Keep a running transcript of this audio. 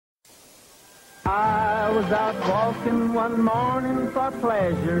I was out walking one morning for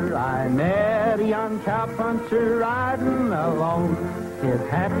pleasure. I met a young cowpuncher riding along. His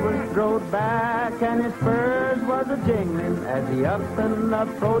hat was throwed back and his spurs was a-jingling as he up and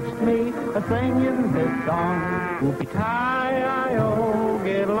approached me, a-singing his song. Whoopie-tie-I-O,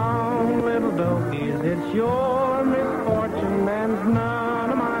 get along, little dogies. It's your misfortune and none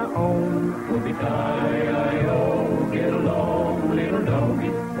of my own. Whoopie-tie-I-O, get along, little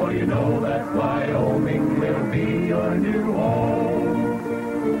dogies. For you know that Wyoming will be your new home.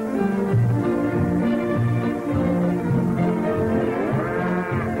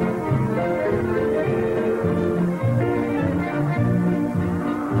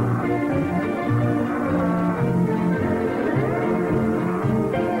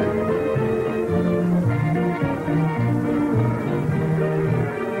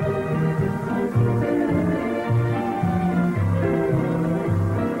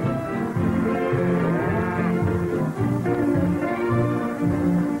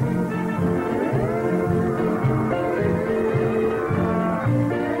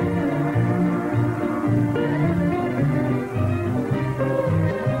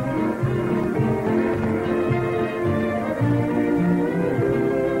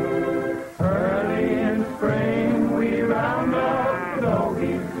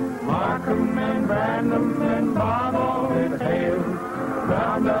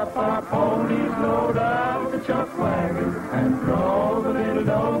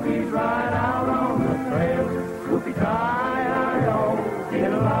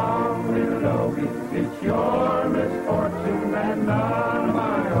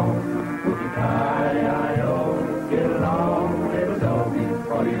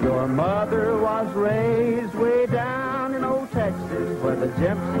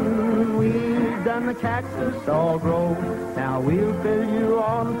 Cactus all grow. Now we'll fill you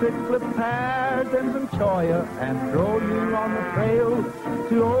on pickle pears and some choya and throw you on the trail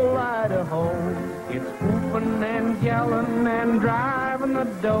to old Idaho. It's whooping and yelling and driving the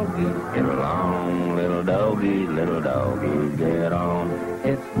dogies. Get along, little dogies, get on.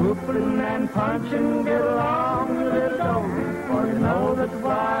 It's whooping and punching, get along, little dogies. For you know that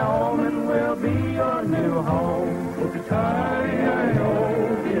Wyoming will be your new home.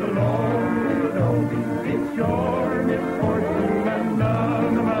 Whoopie-tie-I-O, get along. It's your misfortune and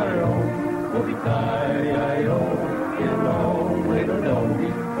none of my own. Whoopie-tie-I-O, get along, little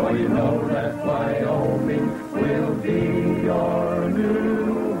dogies. For you know that Wyoming will be your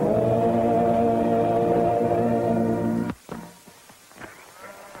new home.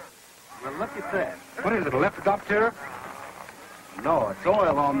 Well, look at that. What is it, a lepidoptera? No, it's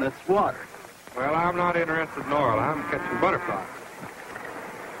oil on this water. Well, I'm not interested in oil. I'm catching butterflies.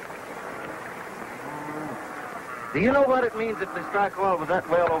 Do you know what it means if they strike oil with that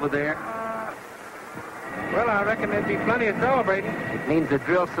well over there? Well, I reckon there'd be plenty of celebrating. It means they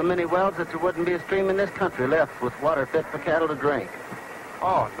drilled so many wells that there wouldn't be a stream in this country left with water fit for cattle to drink.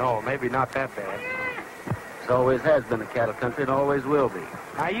 Oh, no, maybe not that bad. It always has been a cattle country and always will be.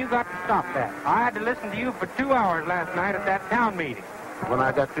 Now, you got to stop that. I had to listen to you for 2 hours last night at that town meeting. When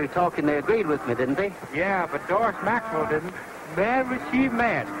I got through talking, they agreed with me, didn't they? Yeah, but Doris Maxwell didn't. Man, was she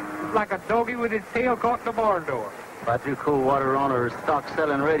mad. It's like a dogie with his tail caught in the barn door. If I threw cold water on her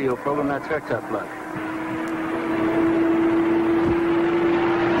stock-selling radio program, that's her tough luck.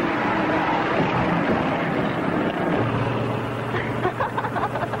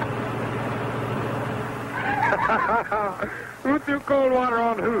 Who threw cold water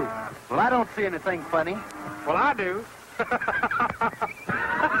on who? Well, I don't see anything funny. Well, I do.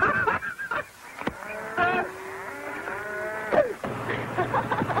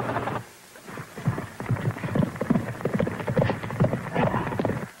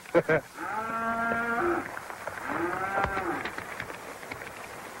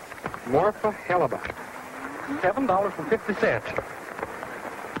 Morpha Helaba, $7.50.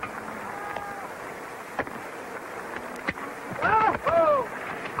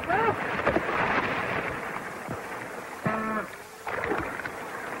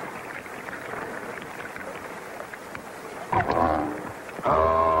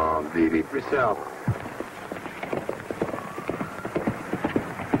 Oh, beat it yourself.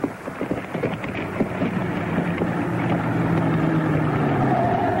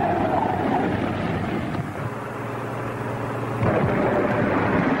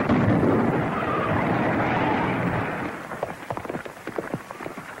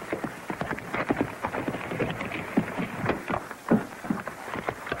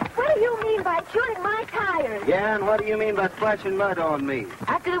 Yeah, and what do you mean by splashing mud on me?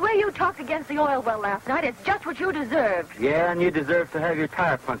 After the way you talked against the oil well last night, it's just what you deserved. Yeah, and you deserve to have your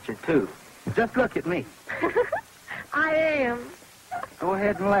tire punctured, too. Just look at me. I am. Go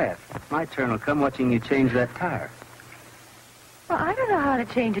ahead and laugh. My turn will come watching you change that tire. Well, I don't know how to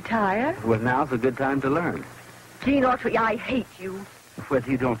change a tire. Well, now's a good time to learn. Gene Autry, I hate you. Well,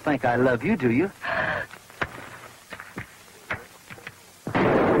 you don't think I love you, do you?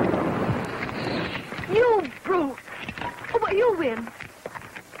 You brute. Oh, well, you win.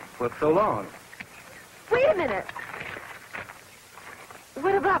 Well, so long. Wait a minute.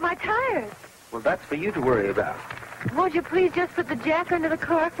 What about my tires? Well, that's for you to worry about. Won't you please just put the jack under the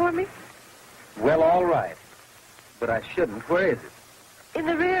car for me? Well, all right. But I shouldn't. Where is it? In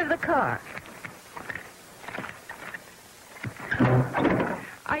the rear of the car.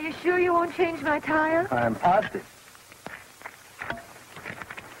 Are you sure you won't change my tire? I'm positive.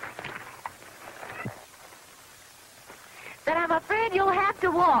 Then I'm afraid you'll have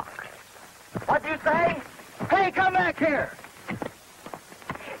to walk. What'd you say? Hey, come back here.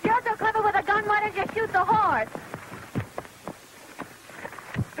 You're so clever with a gun, why don't you shoot the horse?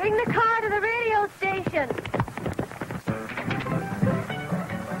 Bring the car to the radio station.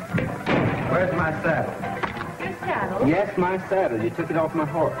 Where's my saddle? Your saddle? Yes, my saddle. You took it off my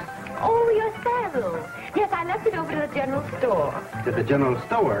horse. Oh, your saddle. Yes, I left it over to the general store. To the general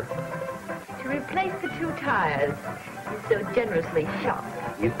store? To replace the two tires you so generously shot.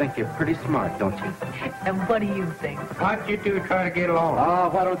 You think you're pretty smart, don't you? And what do you think? Why don't you two try to get along? Oh,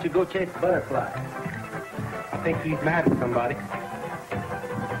 why don't you go chase the butterfly? I think he's mad at somebody.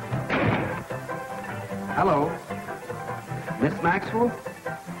 Hello. Miss Maxwell?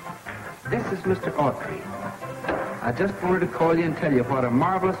 This is Mr. Autry. I just wanted to call you and tell you what a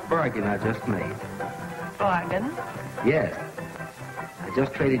marvelous bargain I just made. Bargain? Yes. I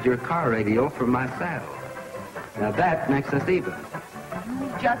just traded your car radio for my saddle. Now that makes us even.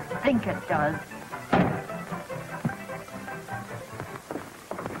 You just think it does.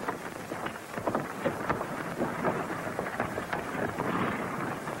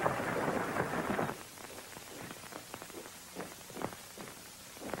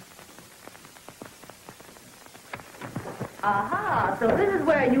 Aha, so this is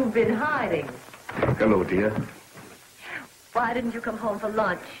where you've been hiding. Hello, dear. Why didn't you come home for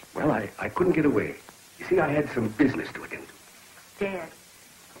lunch? Well, I couldn't get away. You see, I had some business to attend to. Dad,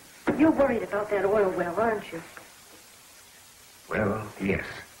 you're worried about that oil well, aren't you? Well, yes.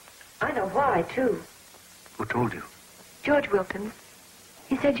 I know why, too. Who told you? George Wilkins.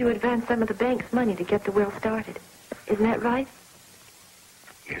 He said you advanced some of the bank's money to get the well started. Isn't that right?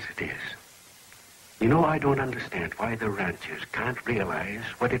 Yes, it is. You know, I don't understand why the ranchers can't realize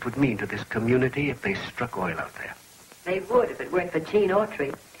what it would mean to this community if they struck oil out there. They would if it weren't for Gene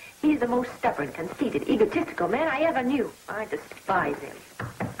Autry. He's the most stubborn, conceited, egotistical man I ever knew. I despise him.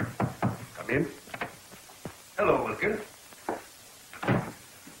 Come in. Hello, Wilkins.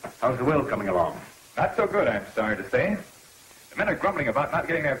 How's the well coming along? Not so good, I'm sorry to say. The men are grumbling about not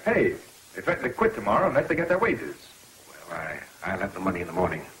getting their pay. They threaten to quit tomorrow unless they get their wages. Well, I'll have the money in the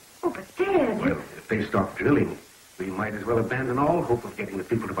morning. Oh, but Dad... Well, if they stop drilling, we might as well abandon all hope of getting the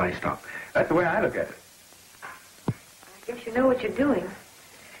people to buy stock. That's the way I look at it. I guess you know what you're doing.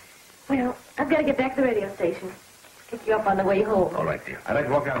 Well, I've got to get back to the radio station. Pick you up on the way home. All right, dear. I'd like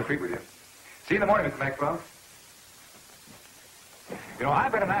to walk down the street with you. See you in the morning, Mr. Maxwell. You know,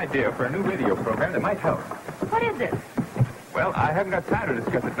 I've got an idea for a new radio program that might help. What is it? Well, I haven't got time to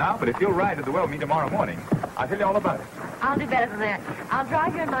discuss it now, but if you'll ride to the well with me tomorrow morning, I'll tell you all about it. I'll do better than that. I'll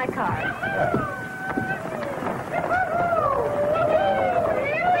drive you in my car.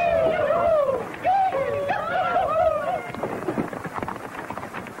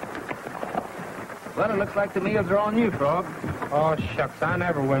 Well, it looks like the meals are on you, Frog. Oh, shucks, I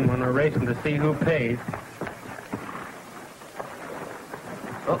never win when we're racing to see who pays.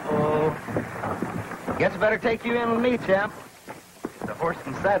 Uh-oh. Guess I better take you in with me, champ. The horse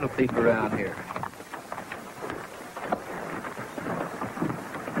and saddle thief around here.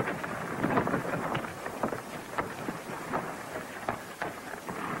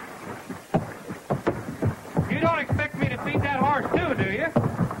 You don't expect me to feed that horse, too, do you?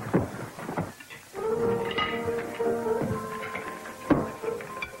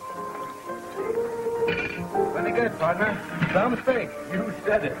 Pretty good, partner. Some steak. You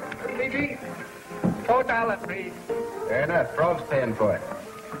said it. Maybe $4, please. Fair enough. Frog's paying for it.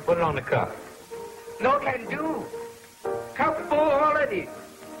 Put it on the cup. No can do. Cup full already.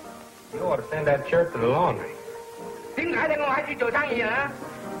 You ought to send that shirt to the laundry. 點解你我喺度做生意啊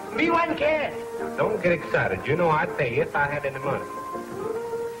 ？Me one care. Don't get excited. You know I'd pay you if I had any money.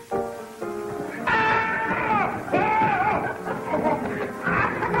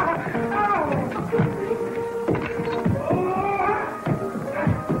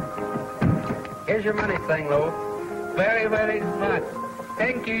 Here's your money, Sanglo. Very, very smart.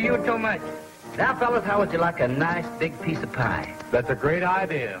 Thank you, you too much. Now, fellas, how would you like a nice big piece of pie? That's a great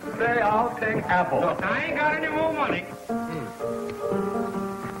idea. Say, I'll take apple. Look, I ain't got any more money.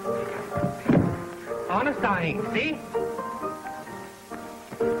 Honest, I ain't. See?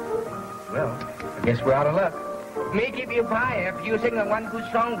 Well, I guess we're out of luck. Me give you pie if you sing a one good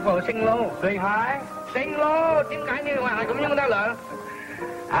song for sing low. Sing high? Sing low. Tiếng cái như vậy cũng như đó lỡ.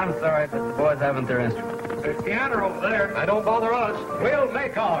 I'm sorry, but the boys haven't their instruments. There's piano over there. Now, don't bother us. We'll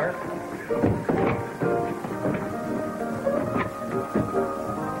make ours.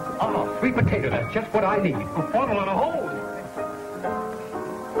 Oh, sweet potato. That's just what I need. A funnel and a hose.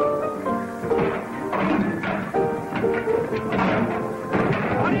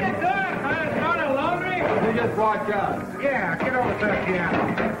 What are you doing? Trying to start a laundry? You just watch out. Yeah, get over to the piano.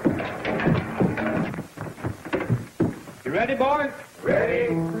 You ready, boys?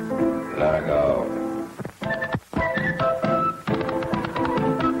 Ready? Let her go.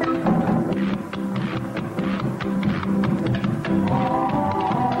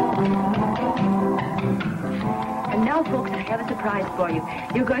 And now, folks, I have a surprise for you.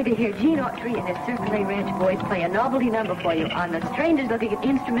 You're going to hear Gene Autry and his Circle Ranch boys play a novelty number for you on the strangest-looking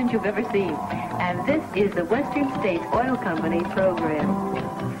instrument you've ever seen. And this is the Western States Oil Company program.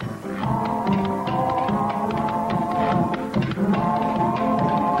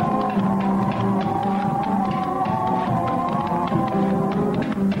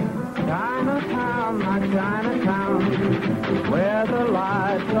 Chinatown, my Chinatown, where the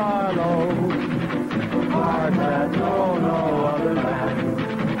lights are low. Hearts that know no other man.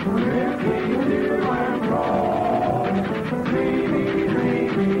 Drifting to and fro. Dreamy,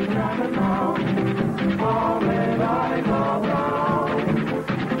 dreamy Chinatown. All midnight all round.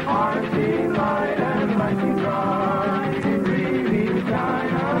 Hearts see light and lights dry. Dreamy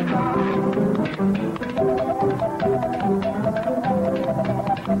Chinatown.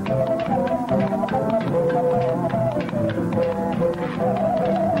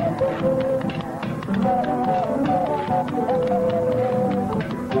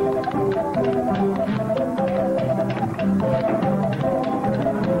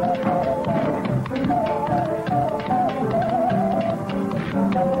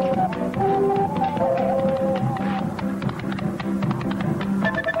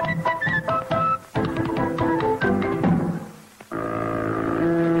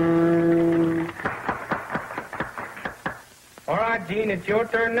 All right, Gene, it's your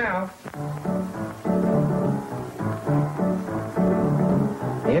turn now.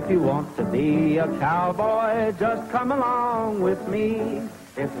 If you want to be a cowboy, just come along with me.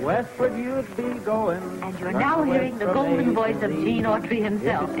 If westward you'd be going. And you're now hearing the golden voice of Gene Autry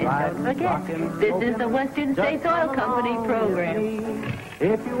himself. And don't forget, this is the Western States Oil Company program.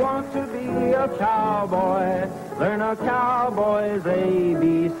 If you want to be a cowboy, learn a cowboy's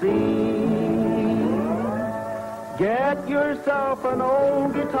ABC. Get yourself an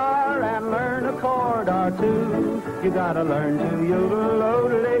old guitar and learn a chord or two. You gotta learn to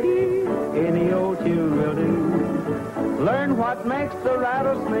yodel-o-de-dee, any old tune will do. Learn what makes the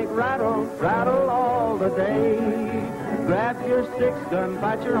rattlesnake rattle, rattle all the day. Grab your six-gun,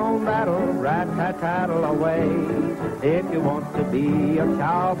 fight your own battle, rat-tat-tattle away. If you want to be a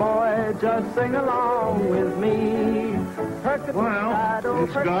cowboy, just sing along with me. Well,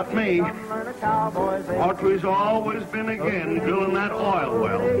 it's got me. Autry's always been again drilling that oil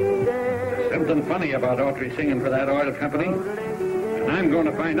well. Something funny about Autry singing for that oil company, and I'm going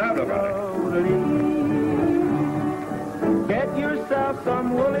to find out about it. Get yourself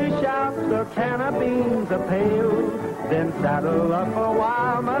some woolly chaps, a can of beans, a pail. Then saddle up a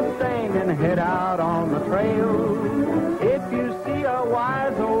wild Mustang and head out on the trail. If you see a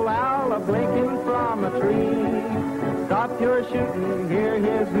wise old owl a-blinking from a tree, stop your shooting, hear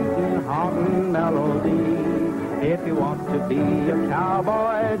his hooting, haunting melody. If you want to be a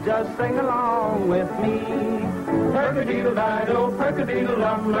cowboy, just sing along with me. Perk-a-deedle-dido,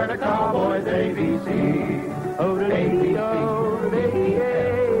 perk-a-deedle-dum, learn a cowboy's ABC.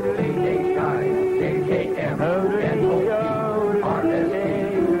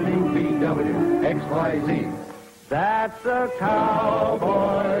 O-D-A-D-A-I-K-M-N-O-R-S-A-U-B-W-X-Y-Z. That's a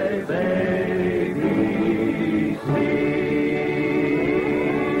cowboy's ABC.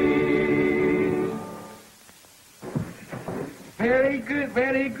 Very good,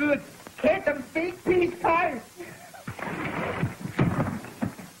 very good. Get a big piece pie.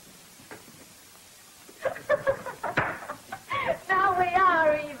 Now we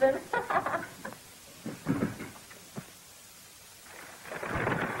are even.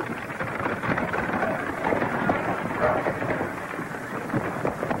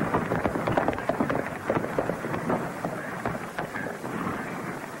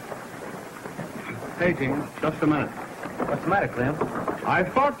 Hey, Gene, just a minute. What's the matter, Clem? I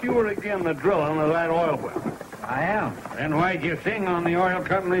thought you were again the drilling of that oil well. I am. Then why'd you sing on the oil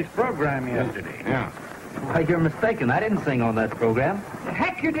company's program yesterday? Yeah. Why, you're mistaken. I didn't sing on that program. The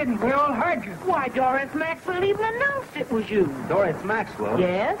heck you didn't. We all heard you. Why, Doris Maxwell even announced it was you. Doris Maxwell?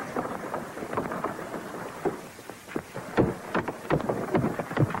 Yes?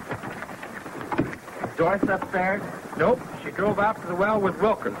 Doris upstairs? Nope. She drove out to the well with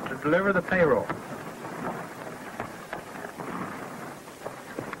Wilkins to deliver the payroll.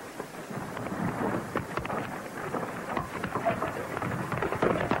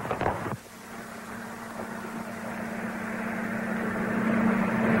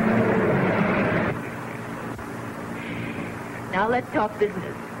 Now let's talk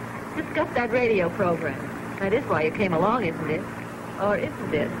business. Discuss that radio program. That is why you came along, isn't it? Or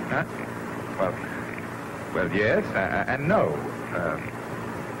isn't it? Huh? Well, yes, and no.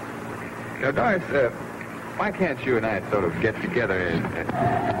 Doris, why can't you and I sort of get together and...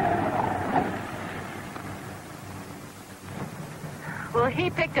 Well, he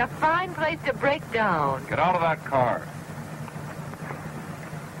picked a fine place to break down. Get out of that car.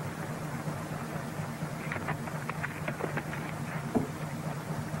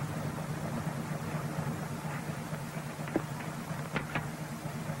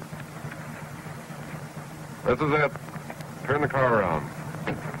 This is it. Turn the car around.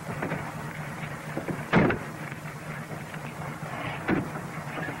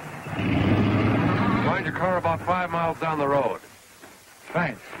 Find your car about 5 miles down the road.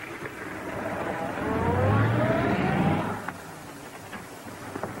 Thanks.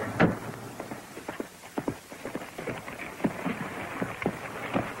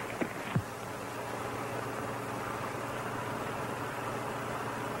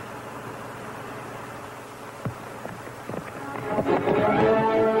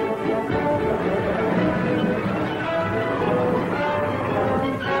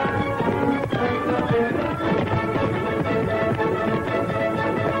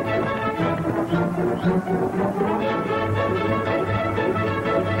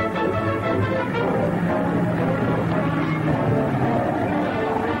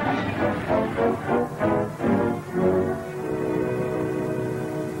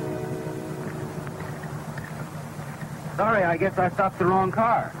 Sorry, I guess I stopped the wrong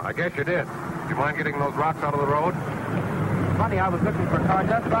car. I guess you did. Do you mind getting those rocks out of the road? Funny, I was looking for a car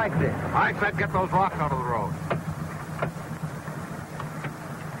just like this. I said get those rocks out of the road.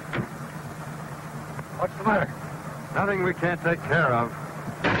 What's the matter? Nothing we can't take care of.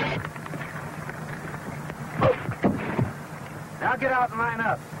 Now get out and line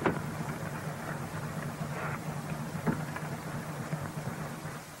up.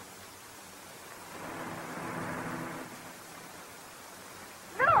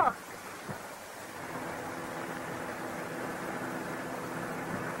 Look!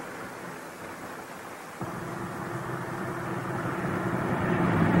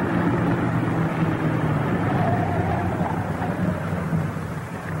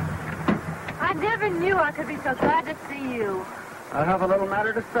 I never knew I could be so glad to see you. I have a little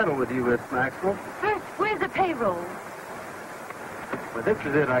matter to settle with you, Miss Maxwell. First, where's the payroll? Well, this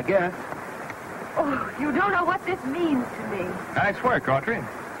is it, I guess. Oh, you don't know what this means to me. Nice work, Autry.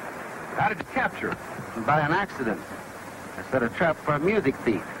 How did you capture it? By an accident. I set a trap for a music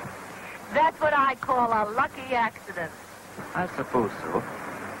thief. That's what I call a lucky accident. I suppose so.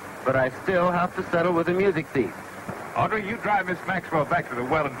 But I still have to settle with a music thief. Autry, you drive Miss Maxwell back to the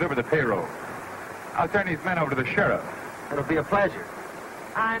well and deliver the payroll. I'll turn these men over to the sheriff. It'll be a pleasure.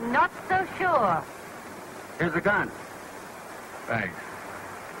 I'm not so sure. Here's a gun. Thanks.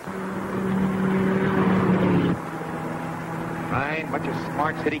 Fine, bunch of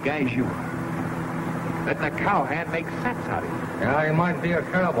smart city guys you are. Letting a cowhand make sense out of you. Yeah, he might be a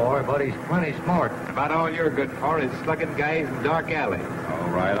cowboy, but he's plenty smart. About all you're good for is slugging guys in dark alleys.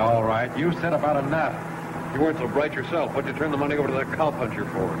 All right. You said about enough. You weren't so bright yourself. What'd you turn the money over to that cowpuncher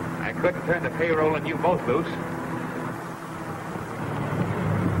for? I couldn't turn the payroll and you both loose.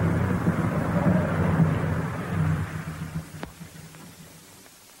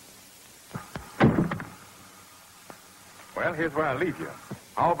 Well, here's where I leave you.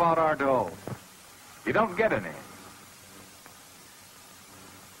 How about our dough? You don't get any.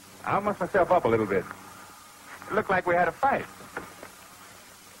 I'll muss myself up a little bit. It looked like we had a fight.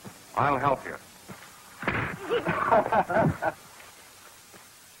 I'll help you.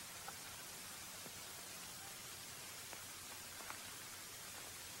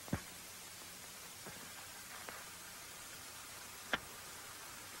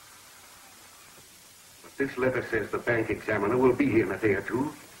 This letter says the bank examiner will be here in a day or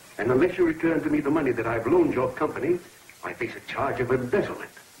two, And unless you return to me the money that I've loaned your company, I face a charge of embezzlement.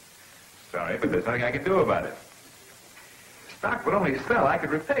 Sorry, but there's nothing I can do about it. Stock would only sell. I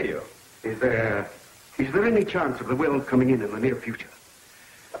could repay you. Is there any chance of the will coming in the near future?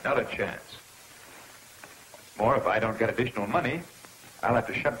 Not a chance. More, if I don't get additional money, I'll have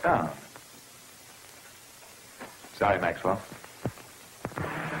to shut down. Sorry, Maxwell.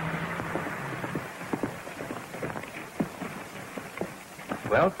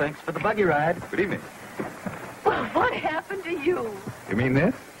 Well, thanks for the buggy ride. Good evening. Well, what happened to you? You mean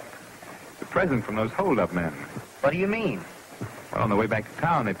this? It's a present from those hold-up men. What do you mean? Well, on the way back to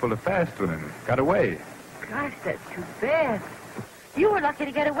town, they pulled a fast one and got away. Gosh, that's too bad. You were lucky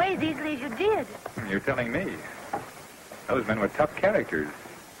to get away as easily as you did. You're telling me. Those men were tough characters.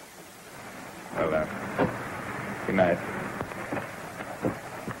 Well, good night.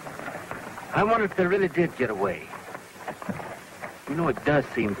 I wonder if they really did get away. You know, it does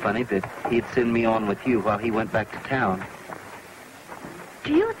seem funny that he'd send me on with you while he went back to town.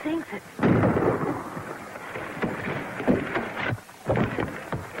 Do you think that...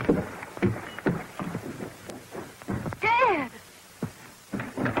 Dad!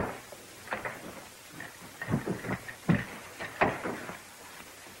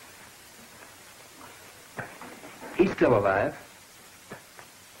 He's still alive.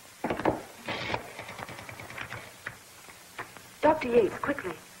 Dr. Yates,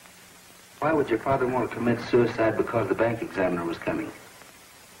 quickly. Why would your father want to commit suicide because the bank examiner was coming?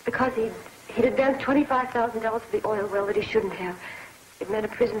 Because he'd advanced $25,000 for the oil well that he shouldn't have. It meant a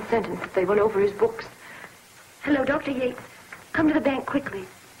prison sentence if they went over his books. Hello, Dr. Yates. Come to the bank quickly.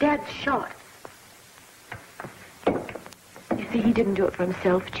 Dad's shot. You see, he didn't do it for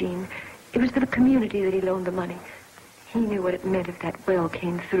himself, Gene. It was for the community that he loaned the money. He knew what it meant if that well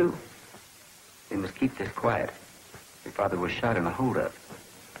came through. We must keep this quiet. Your father was shot in a hold-up.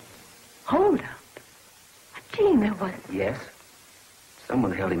 Hold up? Gene, there wasn't. Yes.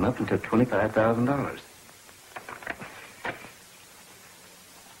 Someone held him up and took $25,000.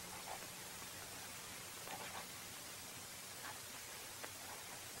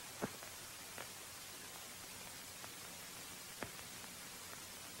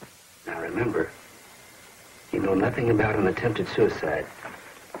 Now remember, you know nothing about an attempted suicide.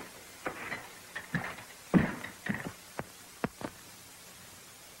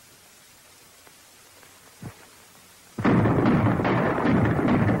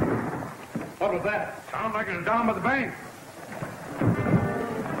 What was that? Sounded like it was down by the bank.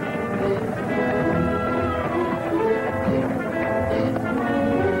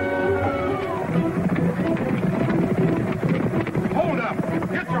 Hold up!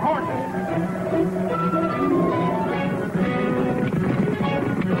 Get your horses!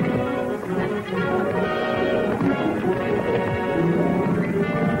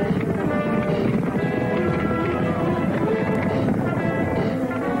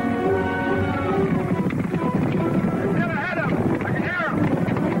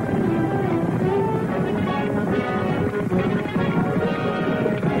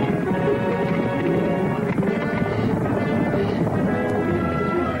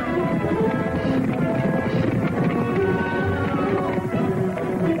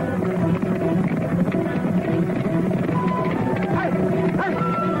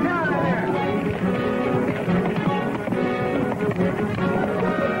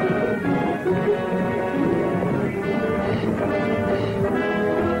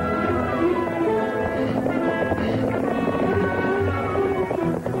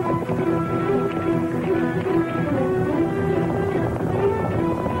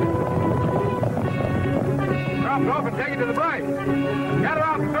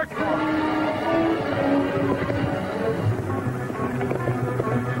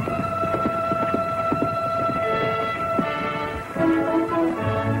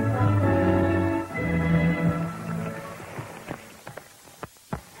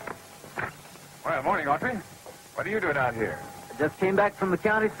 What are you doing out here? I just came back from the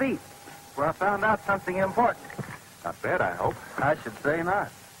county seat, where I found out something important. Not bad, I hope. I should say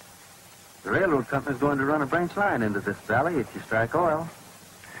not. The railroad company's going to run a branch line into this valley if you strike oil.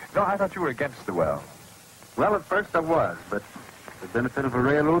 No, I thought you were against the well. Well, at first I was, but the benefit of a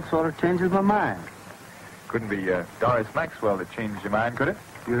railroad sort of changes my mind. Couldn't be Doris Maxwell that changed your mind, could it?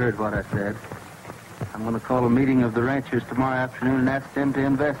 You heard what I said. I'm going to call a meeting of the ranchers tomorrow afternoon and ask them to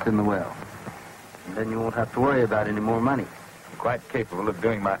invest in the well. And then you won't have to worry about any more money. I'm quite capable of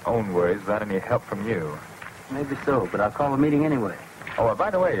doing my own worries without any help from you. Maybe so, but I'll call a meeting anyway. Oh, by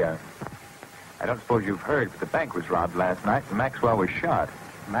the way, I don't suppose you've heard, but the bank was robbed last night and Maxwell was shot.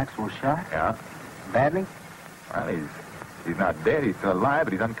 Maxwell shot? Yeah. Badly? Well, he's He's not dead. He's still alive,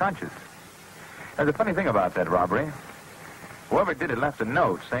 but he's unconscious. There's a funny thing about that robbery. Whoever did it left a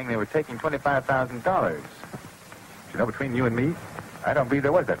note saying they were taking $25,000. You know, between you and me, I don't believe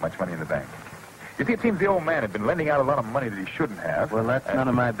there was that much money in the bank. You see, it seems the old man had been lending out a lot of money that he shouldn't have. Well, that's none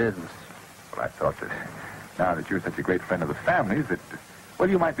of my business. Well, I thought that now that you're such a great friend of the family's that, well,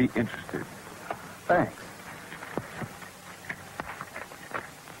 you might be interested. Thanks.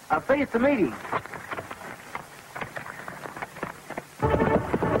 I'll see you at the meeting.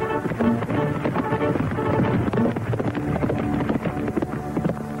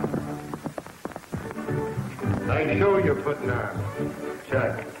 Nice show you're putting on.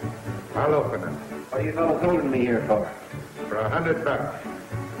 Check. I'll open it. What are you fellas holding me here for? For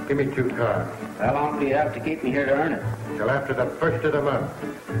 $100. Give me 2 cards. How long do you have to keep me here to earn it? Till after the 1st of the month.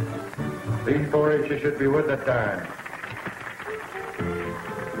 These 4 inches should be worth a dime.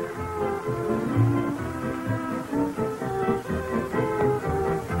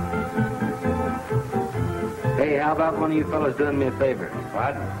 Hey, how about one of you fellas doing me a favor?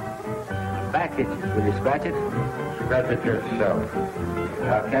 What? Back itches. Will you scratch it? Scratch it yourself.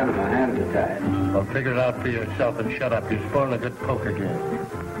 How can my hands are tied? Well, figure it out for yourself and shut up. You're spoiling a good poker game.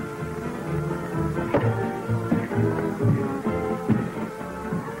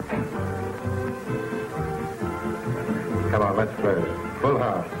 Come on, let's play it. Full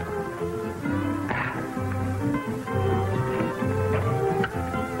house.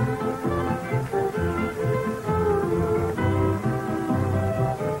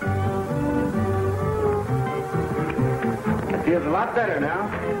 Feels a lot better now.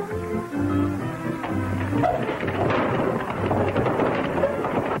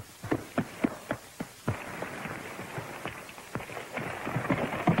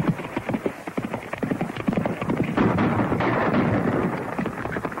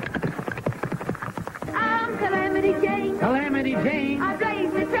 I'm Calamity Jane. Calamity Jane, I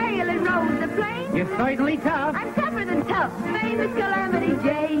blazed the trail and rode the plain. you're certainly tough. I'm tougher than tough, famous Calamity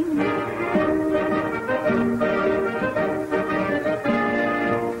Jane.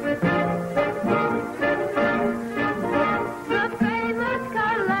 The famous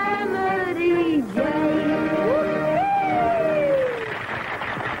Calamity Jane.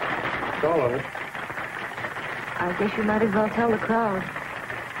 Solo. I guess you might as well tell the crowd.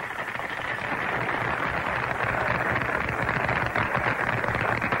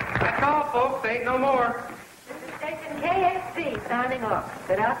 That's all, folks. Ain't no more. This is station KXC signing off.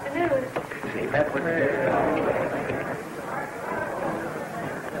 Good afternoon.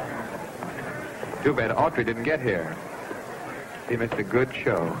 Too bad Autry didn't get here. He missed a good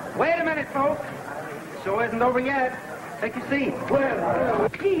show. Wait a minute, folks. The show isn't over yet. Take your seat. Well,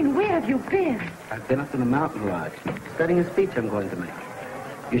 Gene, where have you been? I've been up in the mountain lodge, studying a speech I'm going to make.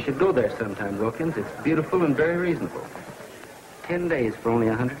 You should go there sometime, Wilkins. It's beautiful and very reasonable. 10 days for only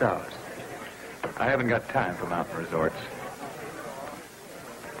 $100. I haven't got time for mountain resorts.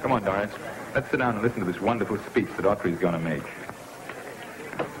 Come on, Dorrance. Let's sit down and listen to this wonderful speech that Autry's going to make.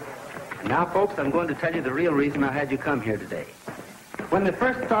 Now, folks, I'm going to tell you the real reason I had you come here today. When they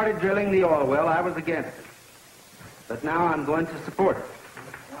first started drilling the oil well, I was against it. But now I'm going to support it.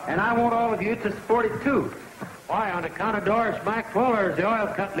 And I want all of you to support it, too. Why, on account of Doris Maxwell, or is the oil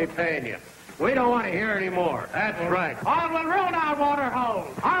company paying you? We don't want to hear any more. That's right. Oil will ruin our water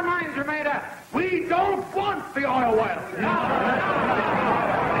holes. Our minds are made up. We don't want the oil well.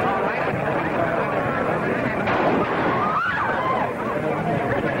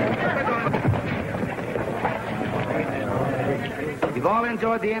 You've all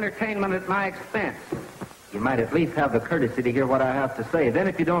enjoyed the entertainment at my expense. You might at least have the courtesy to hear what I have to say. Then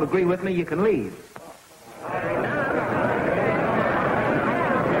if you don't agree with me, you can leave.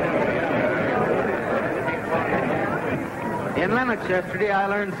 In Lennox yesterday, I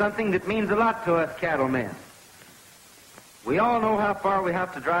learned something that means a lot to us cattlemen. We all know how far we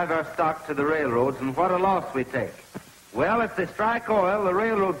have to drive our stock to the railroads and what a loss we take. Well, if they strike oil, the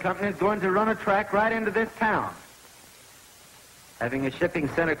railroad company is going to run a track right into this town. Having a shipping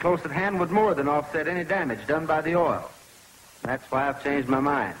center close at hand would more than offset any damage done by the oil. That's why I've changed my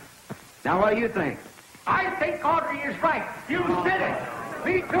mind. Now, what do you think? I think Autry is right. You said it.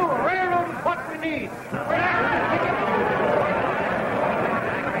 Me too. A railroad is what we need.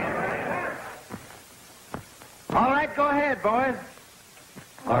 All right, go ahead, boys.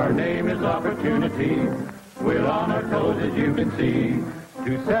 Our name is Opportunity. We're on our toes, as you can see.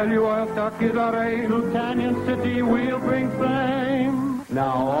 To sell you oil stock is our aim. To Canyon City we'll bring fame.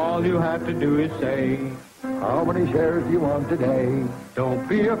 Now all you have to do is say, how many shares do you want today? Don't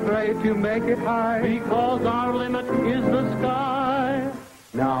be afraid to make it high, because our limit is the sky.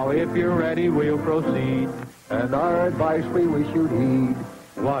 Now, if you're ready, we'll proceed. And our advice we wish you'd heed.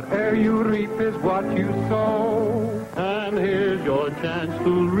 Whatever you reap is what you sow. And here's your chance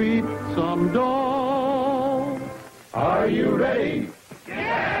to reap some dough. Are you ready?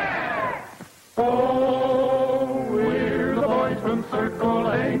 Yeah! Oh, we're the boys from Circle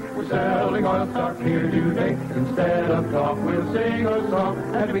A. We're selling oil stock here today. Instead of talk, we'll sing a song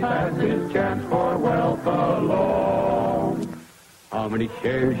as we pass this chance for wealth along. How many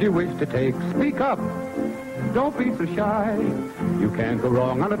shares you wish to take? Speak up. Don't be so shy. You can't go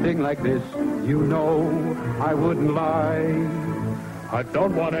wrong on a thing like this. You know I wouldn't lie. I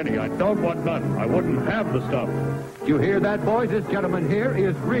don't want any. I don't want none. I wouldn't have the stuff. You hear that, boys? This gentleman here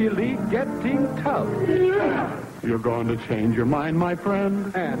is really getting tough. You're going to change your mind, my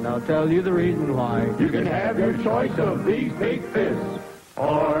friend? And I'll tell you the reason why. You can have your choice of these big fists.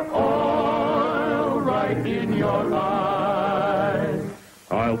 Or oil right in your eye.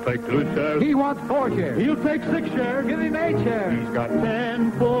 I'll take 2 shares. He wants 4 shares. He'll take 6 shares. Give him 8 shares. He's got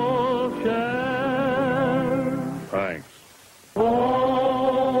 10 full shares. Thanks.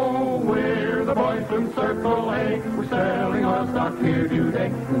 Oh, we're the boys from Circle A. We're selling our stock here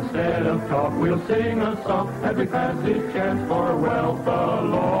today. Instead of talk, we'll sing a song as we pass this chance for wealth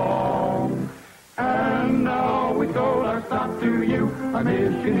along. And now we sold our stock to you. Our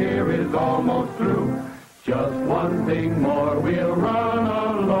mission here is almost through. Just one thing more, we'll run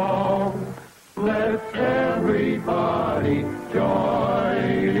along. Let's everybody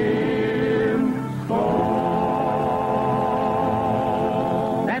join in song.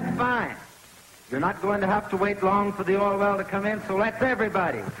 That's fine. You're not going to have to wait long for the oil well to come in, so let's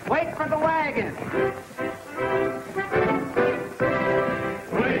everybody wait for the wagon.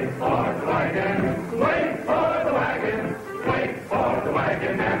 Wait for the wagon, wait for the wagon, wait for the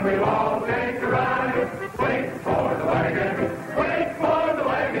wagon, and we'll all take a ride. Wait for the wagon, wait for the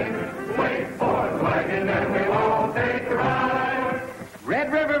wagon, wait for the wagon, and we'll all take a ride.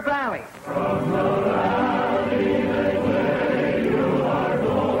 Red River Valley. From the valley they say you are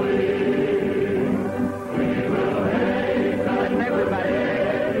going. We will hasten. Let everybody say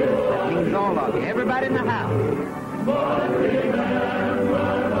it. That means all of you. Everybody in the house. But remember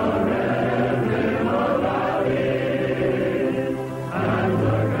the Red River Valley and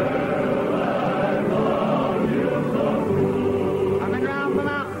the girl that loved you so true. Coming round the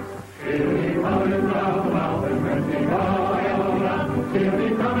mountain. She'll be coming round the mountain when she comes. She'll be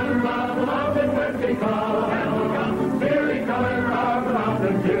coming round the mountain when she comes. She'll be coming round the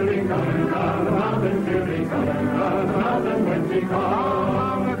mountain. She'll be coming round the mountain. She'll be coming round the mountain when she comes.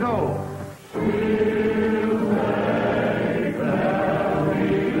 Long ago. She'll say, tell me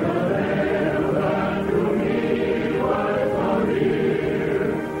the tale that to me was so dear.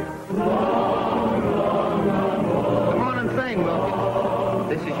 Long, long ago. Come on and sing, Wilkins.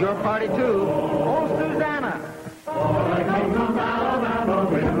 This is your party, too. Oh, Susanna. I come from Alabama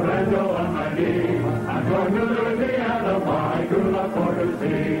with a banjo on my knee. I'm going to Louisiana, my true love for to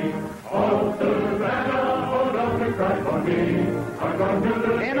see. Oh, Susanna, oh, don't you cry for me. I'm going to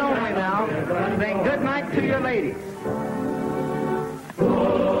Louisiana. In only now. Sing good night to your ladies.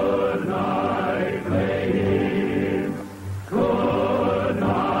 Good night, ladies. Good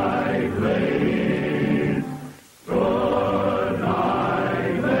night, ladies. Good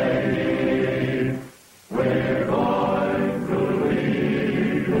night, ladies. We're going to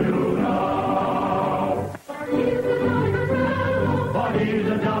leave you now. For he's a jolly good fellow. For he's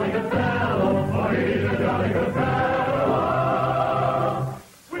a jolly good fellow. For he's a jolly good fellow.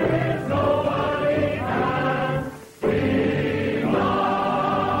 With nobody and we lie.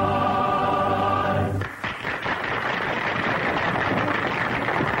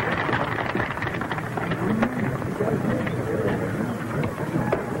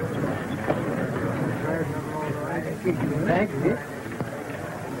 Thank you.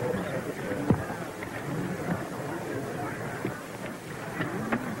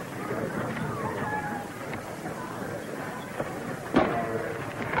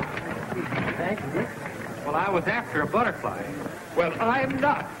 Thank you. Well, I was after a butterfly. Well, I'm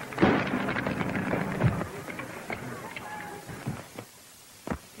not.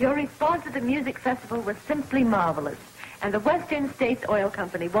 Your response at the music festival was simply marvelous. And the Western States Oil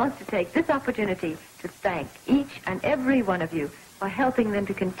Company wants to take this opportunity to thank each and every one of you for helping them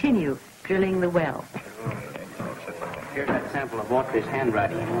to continue drilling the well. Here's that sample of Autry's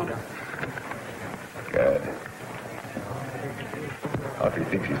handwriting you wanted. Good. Autry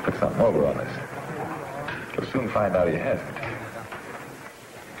thinks he's put something over on us. He'll soon find out he hasn't.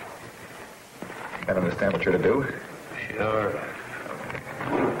 I understand what you're to do? Sure.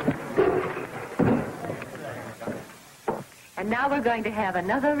 And now we're going to have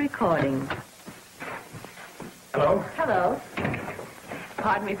another recording. Hello? Hello.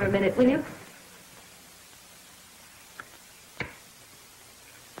 Pardon me for a minute, will you?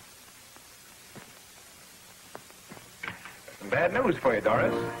 Some bad news for you,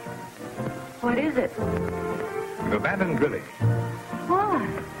 Doris. What is it? You've abandoned drilling. Why?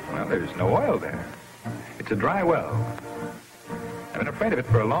 Well, there's no oil there. It's a dry well. I've been afraid of it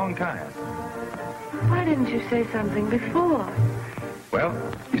for a long time. Why didn't you say something before? Well,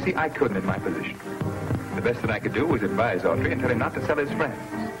 you see, I couldn't in my position. The best that I could do was advise Autry and tell him not to sell his friends.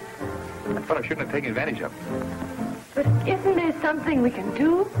 That fellow shouldn't have taken advantage of him. But isn't there something we can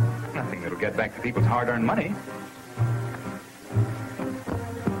do? Nothing that'll get back to people's hard-earned money.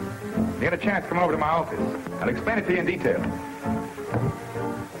 You get a chance, come over to my office. I'll explain it to you in detail.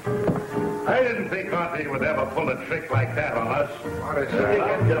 I didn't think Autry would ever pull a trick like that on us. What is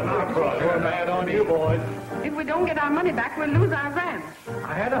that? We're mad on you, boys. If we don't get our money back, we'll lose our ranch.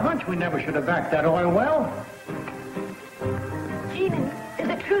 I had a hunch we never should have backed that oil well. Gene, is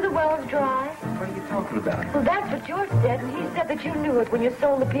it true the well's dry? What are you talking about? Well, that's what George said, and he said that you knew it when you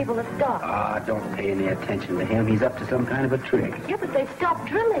sold the people the stock. Ah, don't pay any attention to him. He's up to some kind of a trick. Yeah, but they stopped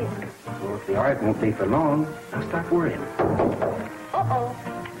drilling. Well, if they are, it won't be for long. Now stop worrying. Uh-oh.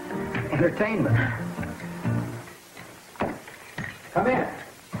 Entertainment. Come in.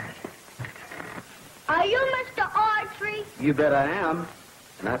 Are you Mr. Autry? You bet I am.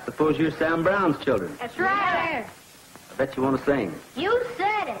 And I suppose you're Sam Brown's children. That's right. I bet you want to sing. You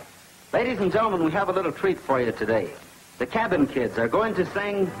said it. Ladies and gentlemen, we have a little treat for you today. The Cabin Kids are going to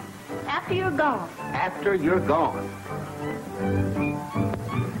sing After You're Gone. After You're Gone.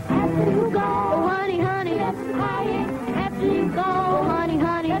 After you go, oh, honey, honey, that's crying. After you go, oh, honey,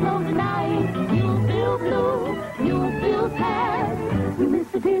 honey, hello tonight. You'll feel blue, you'll feel sad. You miss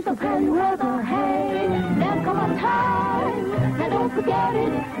the tears of how you ever had. There'll come a time, and don't forget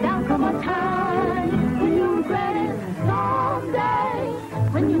it. There'll come a time when you regret it someday.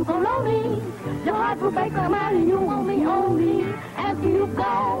 When you go lonely, your heart will break my mind, and you want me only after you go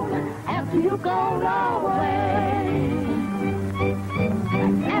away.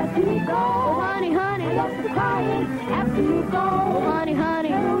 After you go, honey, honey, love to crying. After you go, honey, honey,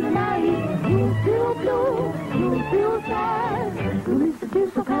 tonight, you feel blue, you feel sad. You miss the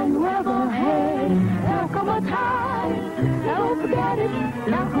kiss of kind you ever had. There'll come a time, don't forget it.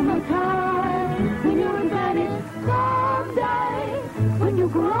 There'll come a time when you regret it someday. When you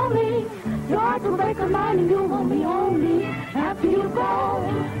grow lonely, your heart will break a mind, and you won't be only after you go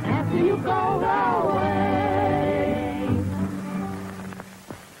away.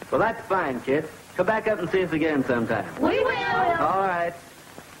 Well, that's fine, kids. Come back up and see us again sometime. We will. All right.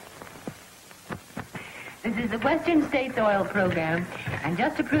 This is the Western States Oil Program, and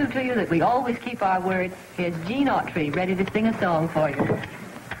just to prove to you that we always keep our word, here's Gene Autry ready to sing a song for you.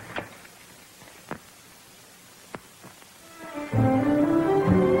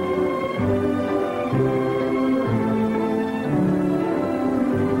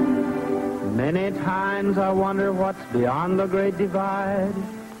 Many times I wonder what's beyond the great divide.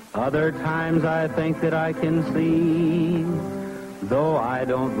 Other times I think that I can see, though I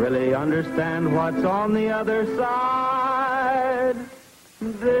don't really understand what's on the other side.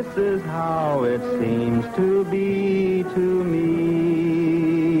 This is how it seems to be to me.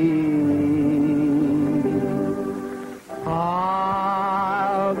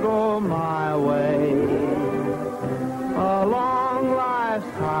 I'll go my way along life's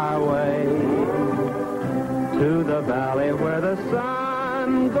highway to the valley where the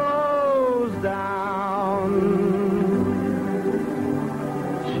sun goes down.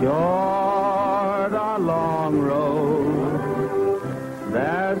 Short or long road,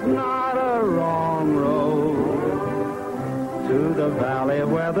 there's not a wrong road to the valley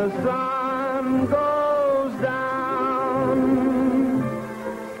where the sun goes down.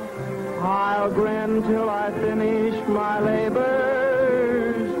 I'll grin till I finish my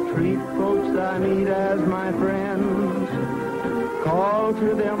labors, treat folks I meet as my friends, call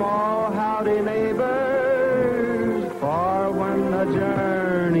to them all howdy neighbors, for when the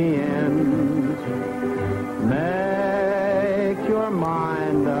journey ends, make your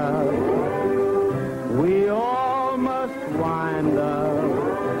mind up, we all must wind up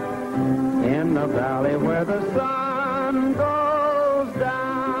in the valley where the sun goes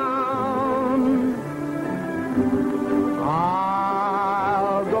down.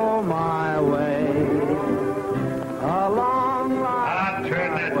 I'll go my way along I'll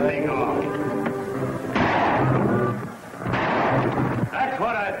turn that thing off. That's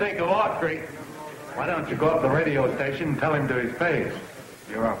what I think of Autry. Why don't you go up the radio station and tell him to his face?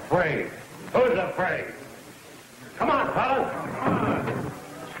 You're afraid. Who's afraid? Come on, fellas.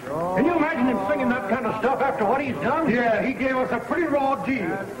 Can you imagine him singing that kind of stuff after what he's done? Yeah, he gave us a pretty raw deal.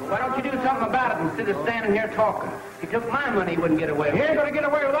 Why don't you do something about it instead of standing here talking? He took my money, he wouldn't get away with He it. ain't gonna get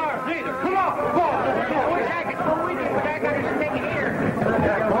away with ours either. Come on, come on. I wish I could go with you, but I got to stick it here.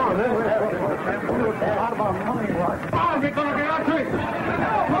 Come on, we're gonna get out to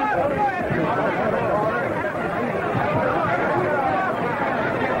it.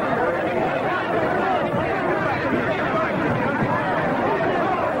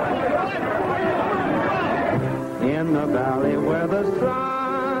 In the valley where the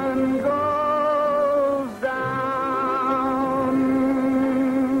sun goes down.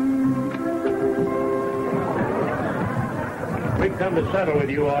 We've come to settle with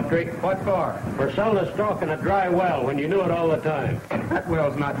you, Autry. What for? For selling a stock in a dry well when you knew it all the time. That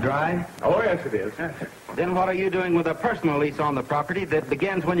well's not dry. Oh, yes, it is. Then what are you doing with a personal lease on the property that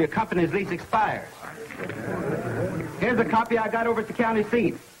begins when your company's lease expires? Here's a copy I got over at the county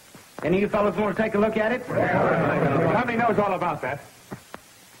seat. Any of you fellows want to take a look at it? The company knows all about that.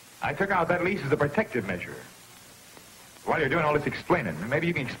 I took out that lease as a protective measure. While you're doing all this explaining, maybe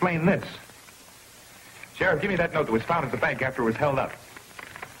you can explain this. Sheriff, give me that note that was found at the bank after it was held up.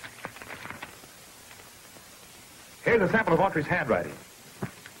 Here's a sample of Autry's handwriting.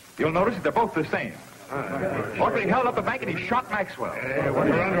 You'll notice that they're both the same. Autry held up the bank and he shot Maxwell.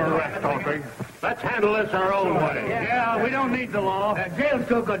 We're under arrest, Autry. Let's handle this our own way. Yeah, we don't need the law. Jail's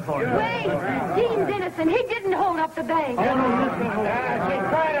too good for you. Wait, Gene's innocent. He didn't hold up the bank. Oh, no, listen. She's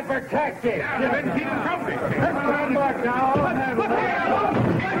trying to protect it. Then keep him from me. Let's come back now. I'll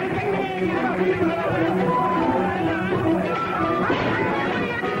handle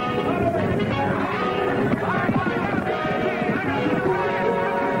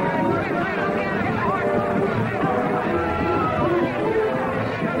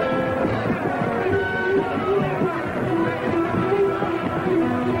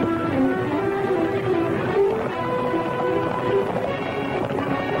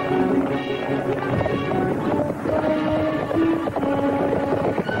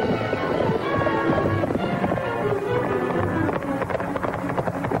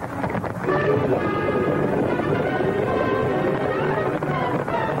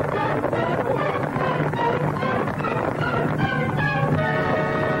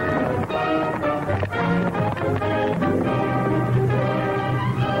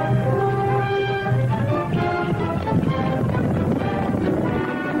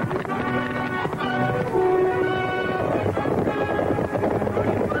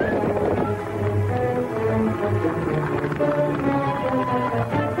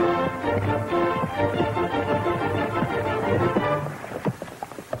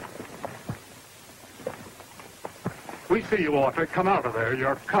We see you, Autry. Come out of there.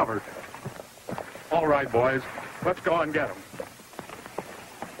 You're covered. All right, boys. Let's go and get him.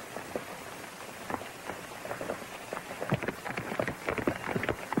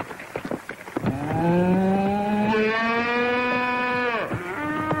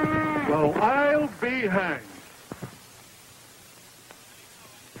 So I'll be hanged.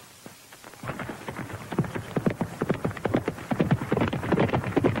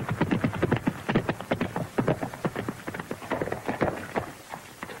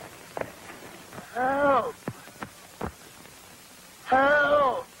 Help!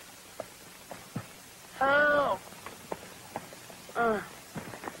 Help! Help!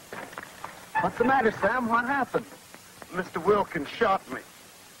 What's the matter, Sam? What happened? Mr. Wilkins shot me.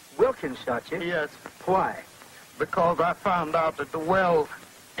 Wilkins shot you? Yes, Why? because I found out that the well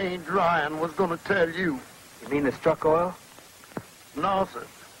ain't dry and was going to tell you. You mean the struck oil? No, sir.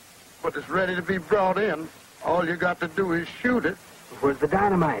 But it's ready to be brought in. All you got to do is shoot it. Where's the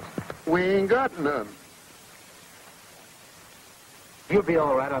dynamite? We ain't got none. You'll be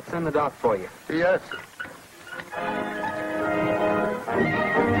all right. I'll send the doc for you. Yes, sir.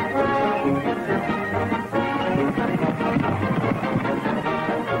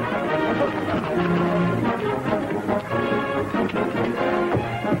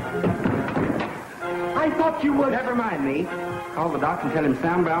 I thought you would. Never mind me. Call the doc and tell him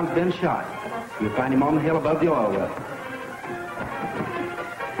Sam Brown's been shot. You'll find him on the hill above the oil well.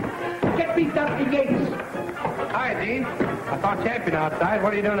 Get me Dusty Gates. Hi, Gene. I thought Champion outside.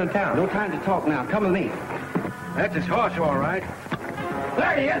 What are you doing in town? No time to talk now. Come with me. That's his horse, all right.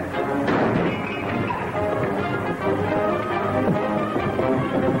 There he is.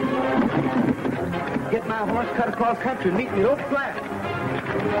 Get my horse cut across country and meet me Oak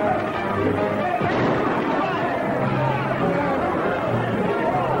Flat.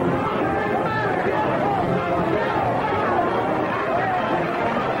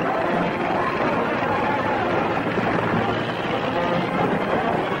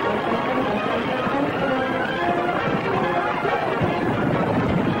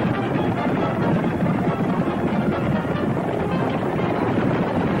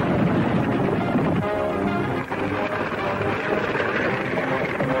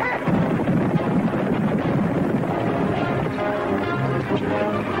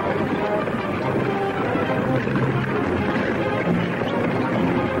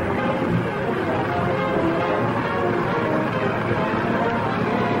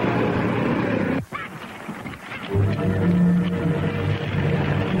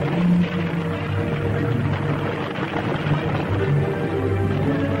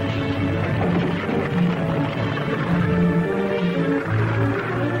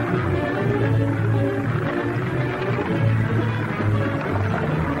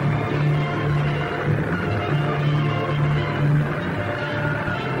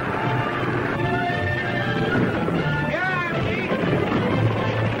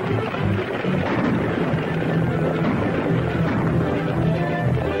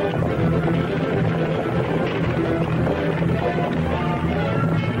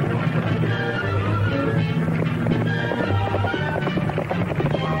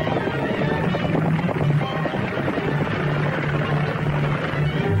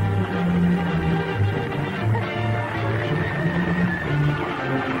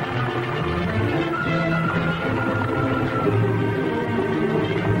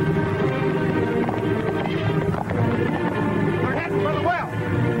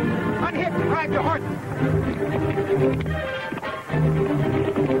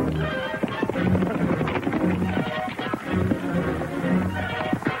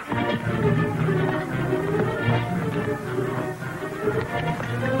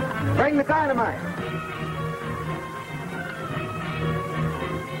 the dynamite.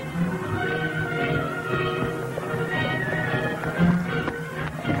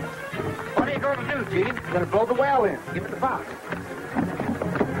 What are you going to do, Gene? I'm going to blow the well in. Give it the box.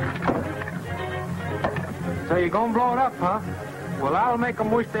 So you're going to blow it up, huh? Well, I'll make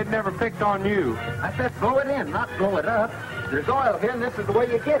them wish they'd never picked on you. I said blow it in, not blow it up. There's oil here, and this is the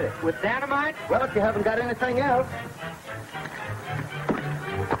way you get it. With dynamite? Well, if you haven't got anything else.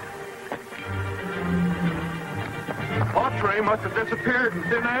 Autry must have disappeared in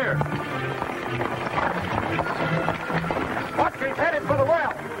thin air. Autry's headed for the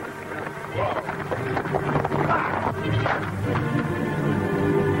well.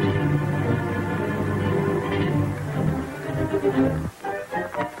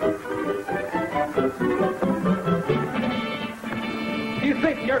 You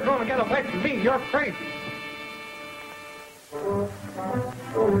think you're going to get away from me? You're crazy.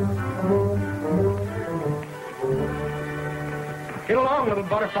 Get along, little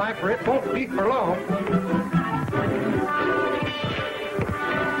butterfly, for it won't be for long.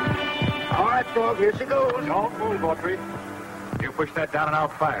 All right, Frog, here she goes. Don't move, Autry. You push that down and I'll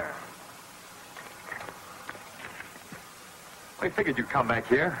fire. I figured you'd come back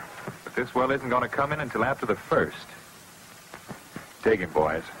here, but this well isn't going to come in until after the first. Take him,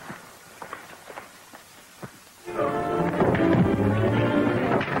 boys.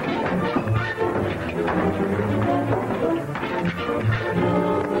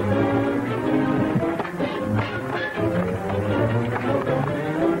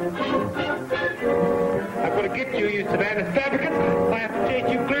 I'm going to get you, you Savannah fabricants. I have to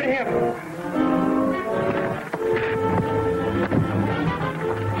chase you clear to heaven.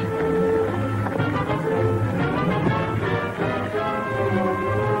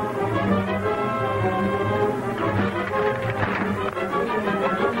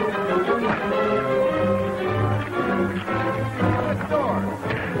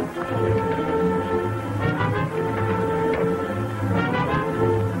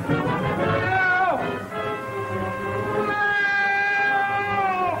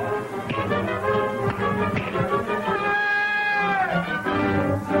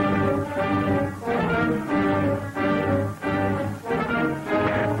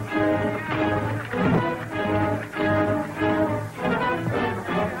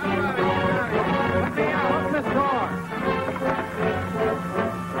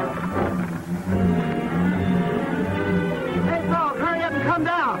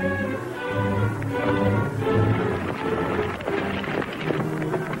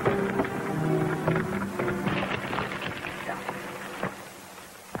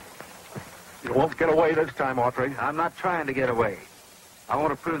 You won't get away this time, Autry. I'm not trying to get away. I want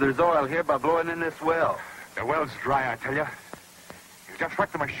to prove there's oil here by blowing in this well. The well's dry, I tell you. You just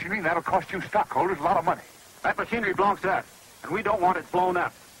wreck the machinery, and that'll cost you stockholders a lot of money. That machinery belongs to us, and we don't want it blown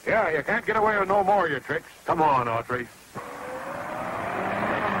up. Yeah, you can't get away with no more of your tricks. Come on, Autry.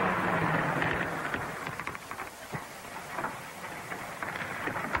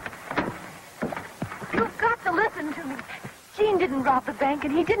 You've got to listen to me. Gene didn't rob the bank,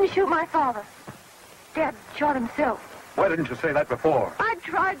 and he didn't shoot my father. Dad shot himself. Why didn't you say that before? I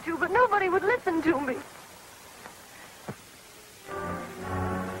tried to, but nobody would listen to me.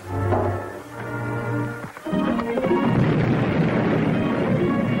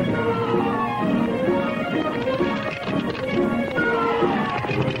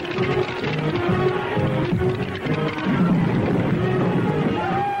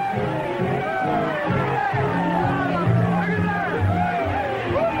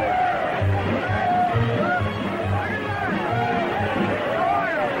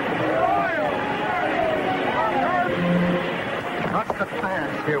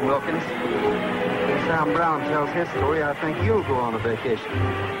 Here, Wilkins. If Sam Brown tells his story, I think you'll go on a vacation.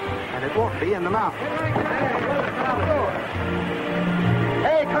 And it won't be in the mountains.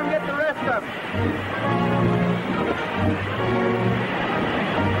 Hey, come get the rest of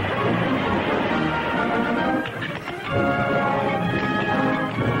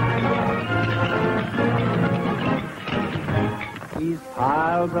it. These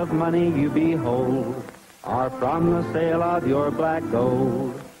piles of money you behold are from the sale of your black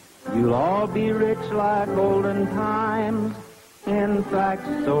gold. You'll all be rich like olden times. In fact,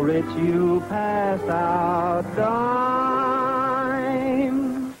 so rich you'll pass out dimes.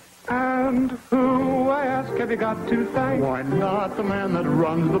 And who, I ask, have you got to thank? Why, not the man that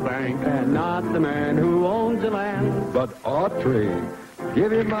runs the bank. And not the man who owns the land. But Autry,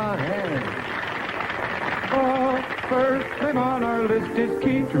 give him my hand. Oh, first name on our list is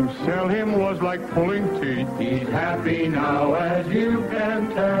Keith. To sell him was like pulling teeth. He's happy now, as you can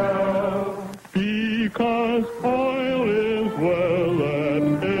tell, Because all